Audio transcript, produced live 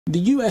The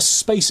US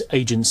space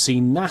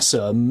agency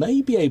NASA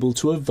may be able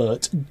to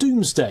avert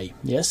doomsday.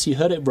 Yes, you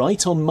heard it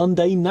right. On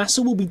Monday,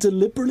 NASA will be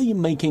deliberately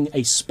making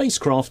a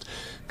spacecraft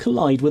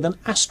collide with an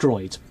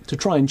asteroid to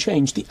try and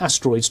change the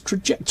asteroid's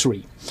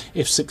trajectory.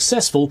 If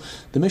successful,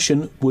 the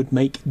mission would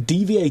make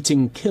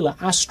deviating killer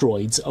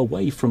asteroids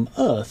away from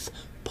Earth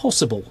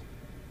possible.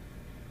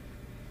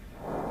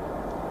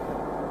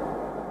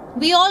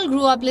 We all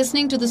grew up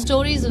listening to the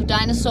stories of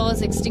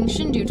dinosaurs'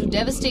 extinction due to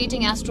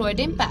devastating asteroid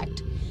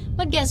impact.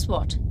 But guess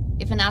what?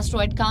 If an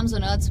asteroid comes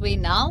on Earth's way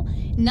now,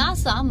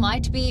 NASA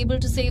might be able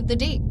to save the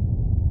day.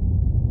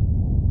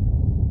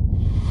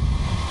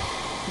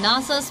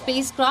 NASA's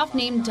spacecraft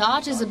named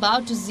DART is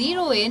about to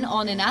zero in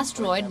on an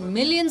asteroid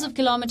millions of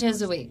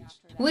kilometers away,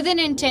 with an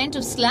intent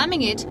of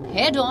slamming it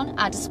head-on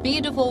at a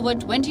speed of over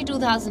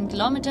 22,000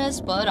 kilometers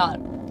per hour.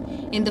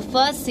 In the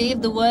first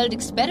Save the World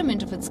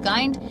experiment of its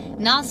kind,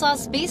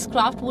 NASA's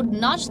spacecraft would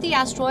nudge the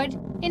asteroid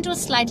into a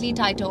slightly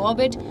tighter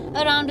orbit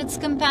around its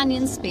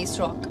companion space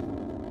rock.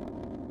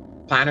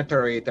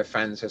 Planetary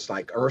defense is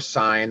like earth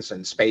science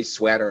and space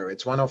weather.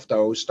 It's one of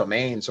those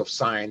domains of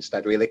science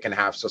that really can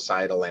have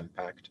societal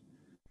impact.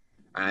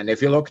 And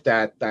if you looked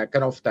at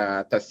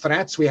the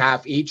threats we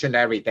have each and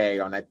every day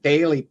on a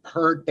daily,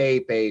 per day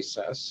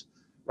basis,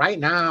 right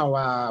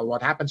now,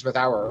 what happens with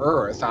our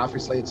Earth,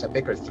 obviously it's a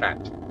bigger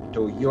threat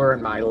to your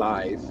and my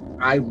life.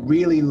 I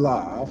really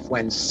love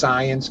when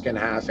science can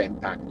have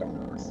impact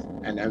on Earth.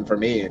 And for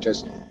me,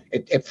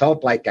 it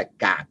felt like a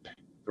gap,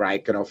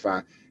 right?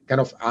 Kind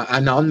of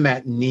an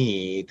unmet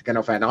need, kind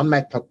of an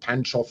unmet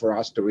potential for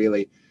us to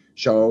really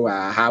show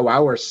how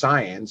our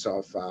science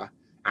of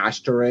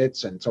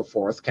asteroids and so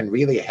forth can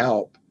really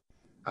help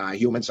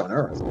humans on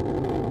Earth.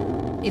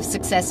 If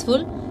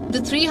successful, the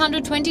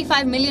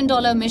 $325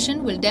 million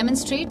mission will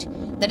demonstrate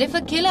that if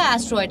a killer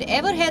asteroid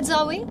ever heads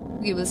our way,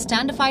 we will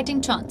stand a fighting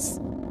chance.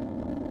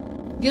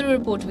 Bureau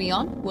Report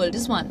WION, World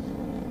is One.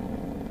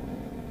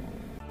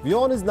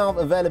 WION is now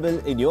available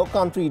in your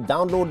country.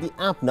 Download the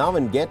app now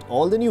and get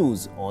all the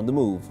news on the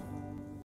move.